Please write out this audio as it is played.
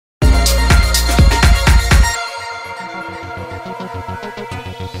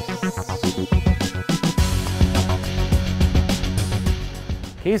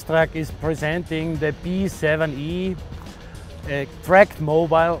Keestrack is presenting the B7e, a tracked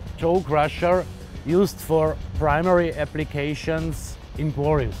mobile jaw crusher used for primary applications in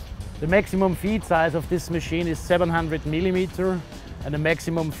quarries. The maximum feed size of this machine is 700 mm and the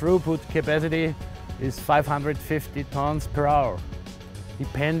maximum throughput capacity is 550 tons per hour,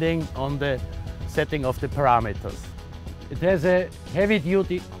 depending on the setting of the parameters. It has a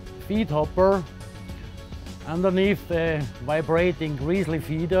heavy-duty feed hopper underneath the vibrating Grizzly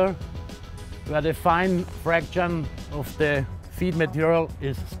feeder, where the fine fraction of the feed material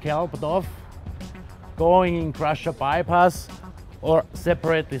is scalped off, going in crusher bypass or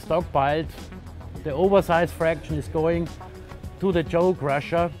separately stockpiled. The oversized fraction is going to the jaw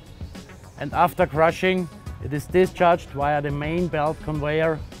crusher, and after crushing it is discharged via the main belt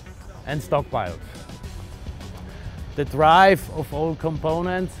conveyor and stockpiled. The drive of all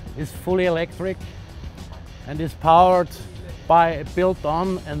components is fully electric and is powered by a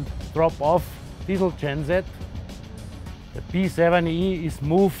built-on and drop-off diesel genset. The B7e is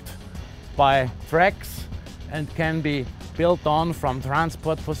moved by tracks and can be built on from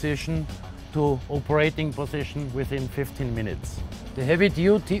transport position to operating position within 15 minutes. The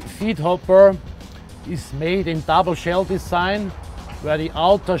heavy-duty feed hopper is made in double shell design, where the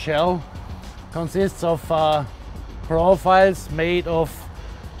outer shell consists of profiles made of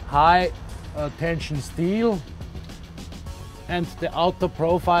high tension steel, and the outer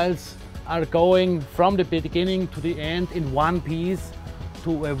profiles are going from the beginning to the end in one piece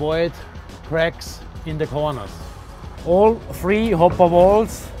to avoid cracks in the corners. All three hopper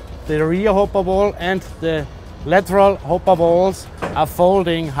walls, the rear hopper wall and the lateral hopper walls, are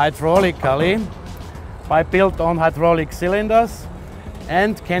folding hydraulically by built-on hydraulic cylinders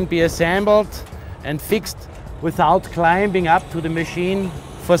and can be assembled and fixed without climbing up to the machine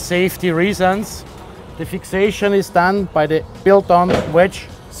for safety reasons. The fixation is done by the built-on wedge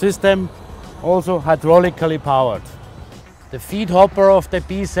system, also hydraulically powered. The feed hopper of the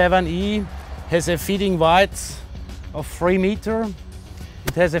B7e has a feeding width of 3 meters.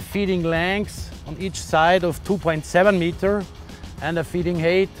 It has a feeding length on each side of 2.7 meters and a feeding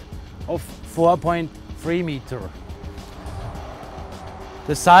height of 4.3 meters.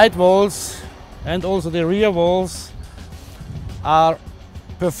 The side walls and also the rear walls are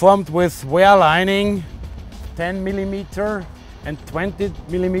performed with wear lining, 10 mm and 20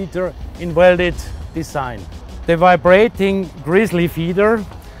 mm in welded design. The vibrating Grizzly feeder,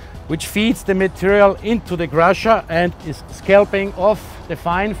 which feeds the material into the crusher and is scalping off the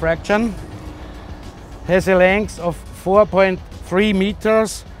fine fraction, has a length of 4.3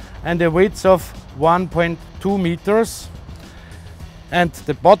 meters and a width of 1.2 meters. And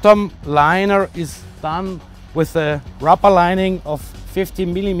the bottom liner is done with a rubber lining of 50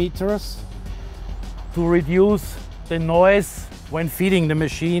 millimeters to reduce the noise when feeding the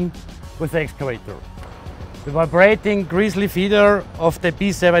machine with the excavator. The vibrating Grizzly feeder of the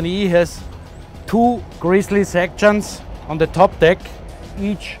B7e has two Grizzly sections on the top deck,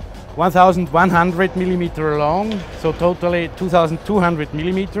 each 1100 millimeter long, so totally 2200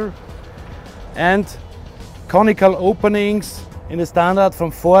 millimeter, and conical openings in the standard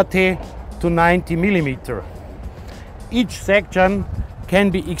from 40 to 90 millimeter. Each section can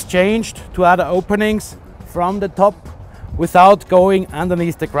be exchanged to other openings from the top without going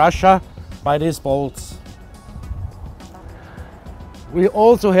underneath the crusher by these bolts. We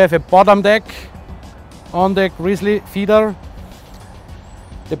also have a bottom deck on the Grizzly feeder.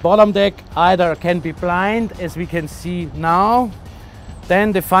 The bottom deck either can be blind, as we can see now,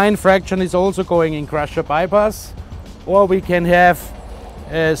 then the fine fraction is also going in crusher bypass, or we can have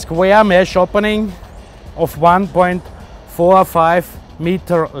a square mesh opening of 1.45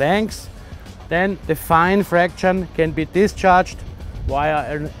 meter length. Then the fine fraction can be discharged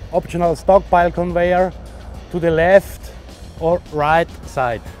via an optional stockpile conveyor to the left or right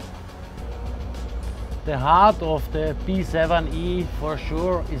side. The heart of the B7e for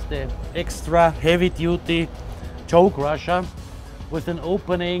sure is the extra heavy-duty jaw crusher with an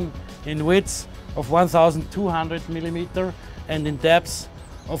opening in width of 1200 millimeter and in depth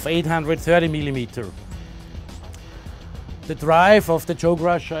of 830 millimeter. The drive of the jaw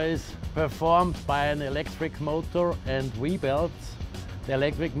crusher is performed by an electric motor and V-belts. The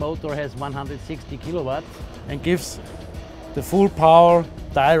electric motor has 160 kilowatts and gives the full power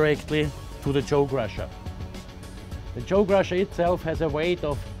directly to the jaw crusher. The jaw crusher itself has a weight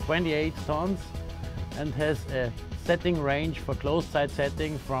of 28 tons and has a setting range for closed side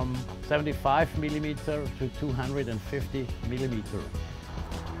setting from 75 millimeter to 250 millimeter.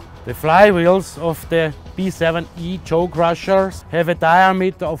 The flywheels of the B7e jaw crushers have a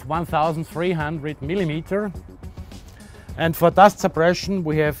diameter of 1300 millimeter And for dust suppression,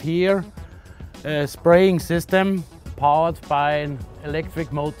 we have here a spraying system powered by an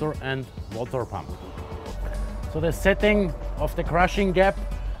electric motor and water pump. So the setting of the crushing gap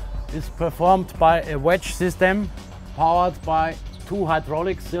is performed by a wedge system powered by 2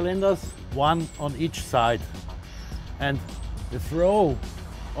 hydraulic cylinders, one on each side. And the throw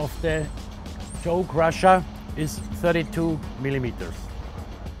of the jaw crusher is 32 millimeters.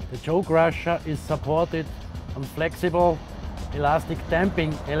 The jaw crusher is supported on flexible elastic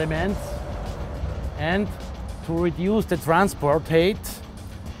damping elements, and to reduce the transport height,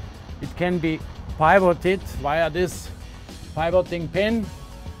 it can be pivoted via this pivoting pin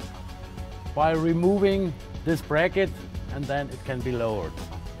by removing this bracket, and then it can be lowered.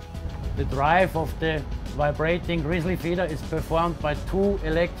 The drive of the vibrating Grizzly feeder is performed by 2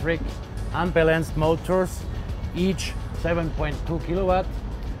 electric unbalanced motors, each 7.2 kilowatt,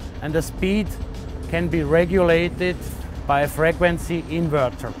 and the speed can be regulated by a frequency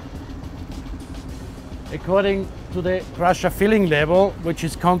inverter. According to the crusher filling level, which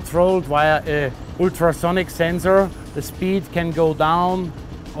is controlled via an ultrasonic sensor, the speed can go down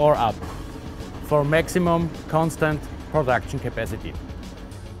or up for maximum constant production capacity.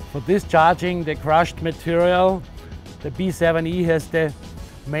 For discharging the crushed material, the B7e has the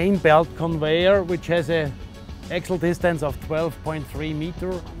main belt conveyor, which has an axle distance of 12.3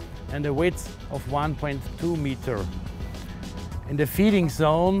 meter and a width of 1.2 meter. In the feeding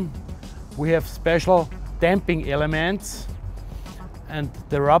zone, we have special damping elements, and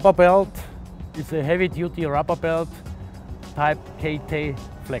the rubber belt is a heavy-duty rubber belt type KT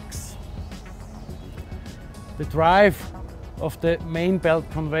Flex. The drive of the main belt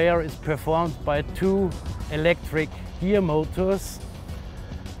conveyor is performed by 2 electric gear motors,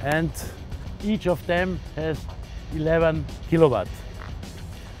 and each of them has 11 kilowatt.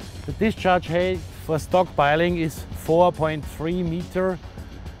 The discharge height for stockpiling is 4.3 meter,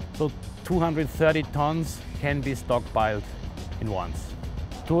 so 230 tons can be stockpiled in once.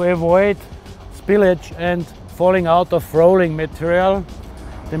 To avoid spillage and falling out of rolling material,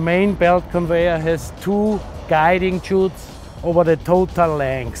 the main belt conveyor has 2 guiding chutes over the total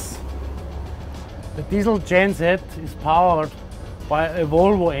length. The diesel genset is powered by a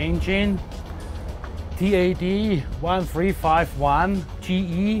Volvo engine, TAD 1351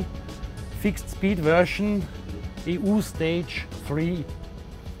 GE, fixed speed version, EU stage 3.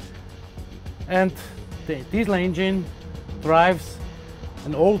 And the diesel engine drives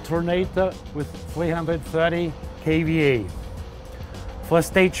an alternator with 330 kVA. For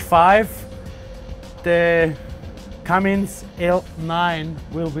stage 5, the Cummins L9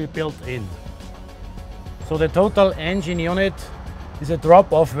 will be built in. So the total engine unit is a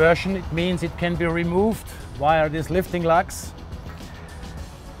drop-off version. It means it can be removed via these lifting lugs,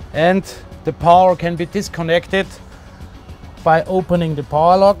 and the power can be disconnected by opening the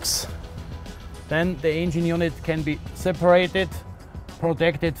power locks. Then the engine unit can be separated,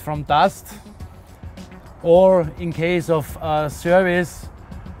 protected from dust, or in case of service,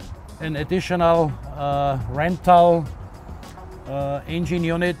 an additional rental engine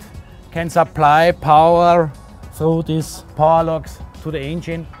unit can supply power through these power locks to the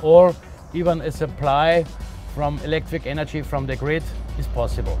engine, or even a supply from electric energy from the grid is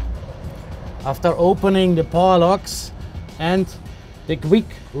possible. After opening the power locks and the quick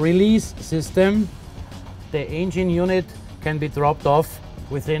release system, the engine unit can be dropped off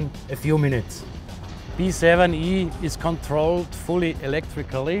within a few minutes. B7e is controlled fully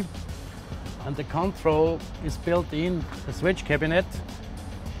electrically, and the control is built in a switch cabinet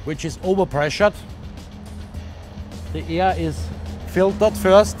which is overpressured. The air is filtered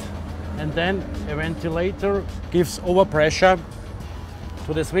first, and then a ventilator gives overpressure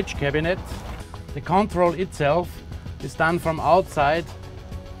to the switch cabinet. The control itself is done from outside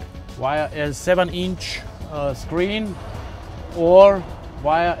via a 7-inch screen, or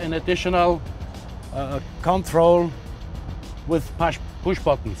via an additional control with push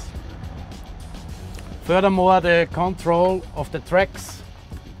buttons. Furthermore, the control of the tracks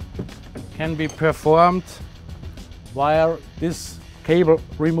can be performed via this cable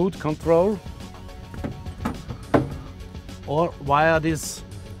remote control, or via this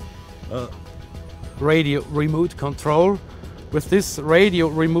radio remote control. With this radio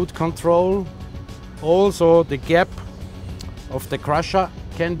remote control, also the gap of the crusher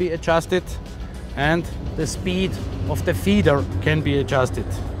can be adjusted, and the speed of the feeder can be adjusted.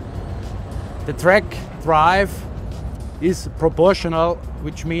 The track drive is proportional,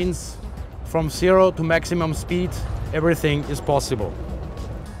 which means from 0 to maximum speed everything is possible.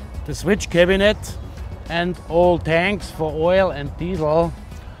 The switch cabinet and all tanks for oil and diesel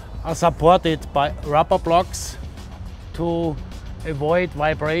are supported by rubber blocks to avoid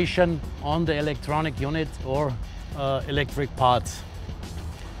vibration on the electronic unit or electric parts.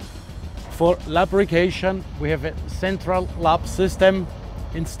 For lubrication, we have a central lub system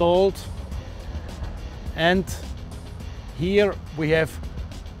installed, and here we have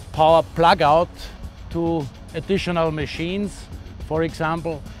power plug out to additional machines. For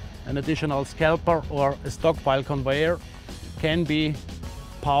example, an additional scalper or a stockpile conveyor can be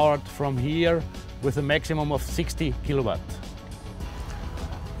powered from here with a maximum of 60 kilowatt.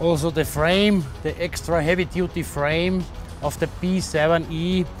 Also the frame, the extra heavy-duty frame of the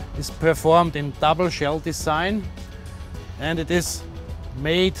B7e is performed in double shell design, and it is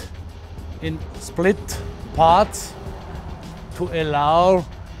made in split parts to allow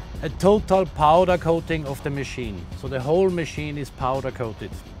a total powder coating of the machine. So the whole machine is powder coated.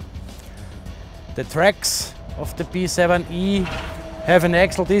 The tracks of the B7e have an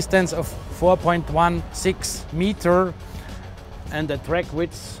axle distance of 4.16 meter and a track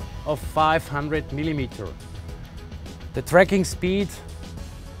width of 500 millimeter. The tracking speed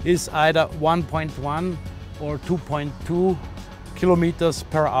is either 1.1 or 2.2 kilometers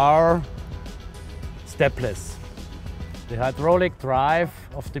per hour stepless. The hydraulic drive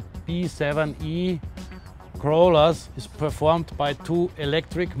of the B7e crawlers is performed by two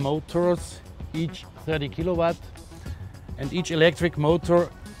electric motors, each 30 kilowatt, and each electric motor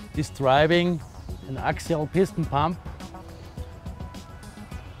is driving an axial piston pump,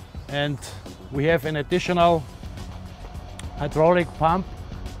 and we have an additional hydraulic pump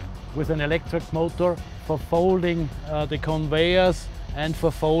with an electric motor for folding the conveyors and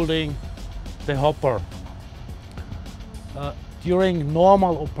for folding the hopper. During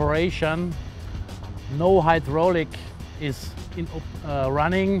normal operation, no hydraulic is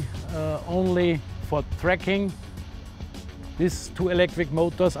running, only for tracking. These two electric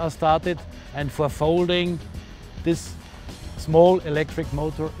motors are started, and for folding, this small electric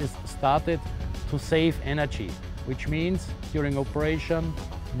motor is started to save energy, which means during operation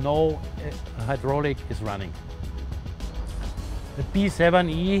no hydraulic is running. The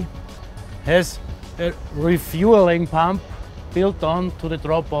B7e has a refueling pump built on to the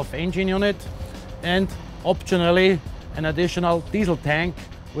drop-off engine unit, and optionally an additional diesel tank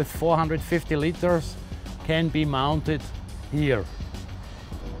with 450 liters can be mounted here.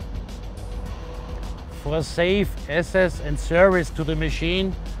 For safe access and service to the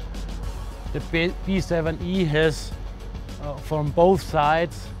machine, the B7e has from both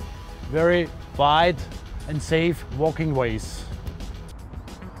sides very wide and safe walking ways.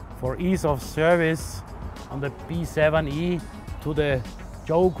 For ease of service on the B7e to the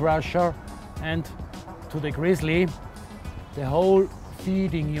jaw crusher and to the Grizzly, the whole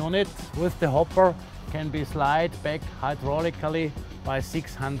feeding unit with the hopper can be slid back hydraulically by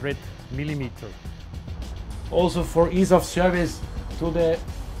 600 millimeter. Also for ease of service to the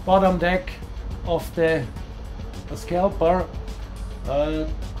bottom deck of the scalper,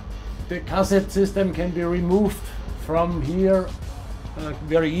 the cassette system can be removed from here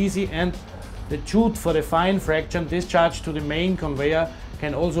very easy, and the chute for the fine fraction discharge to the main conveyor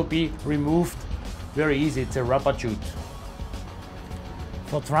can also be removed very easy. It's a rubber chute.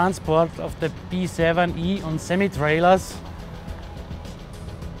 For transport of the B7e on semi-trailers,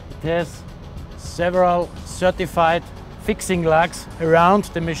 it has several certified fixing lugs around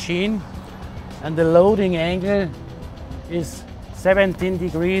the machine, and the loading angle is 17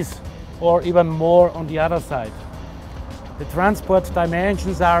 degrees or even more on the other side. The transport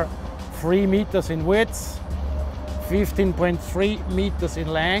dimensions are 3 meters in width, 15.3 meters in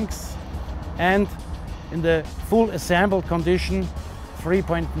length, and in the full assembled condition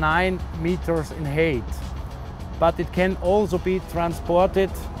 3.9 meters in height. But it can also be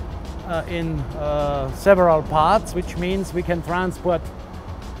transported in several parts, which means we can transport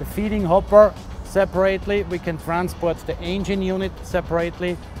the feeding hopper separately, we can transport the engine unit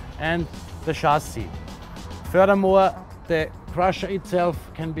separately, and the chassis. Furthermore, the crusher itself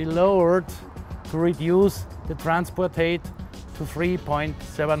can be lowered to reduce the transport height to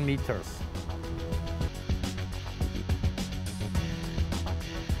 3.7 meters.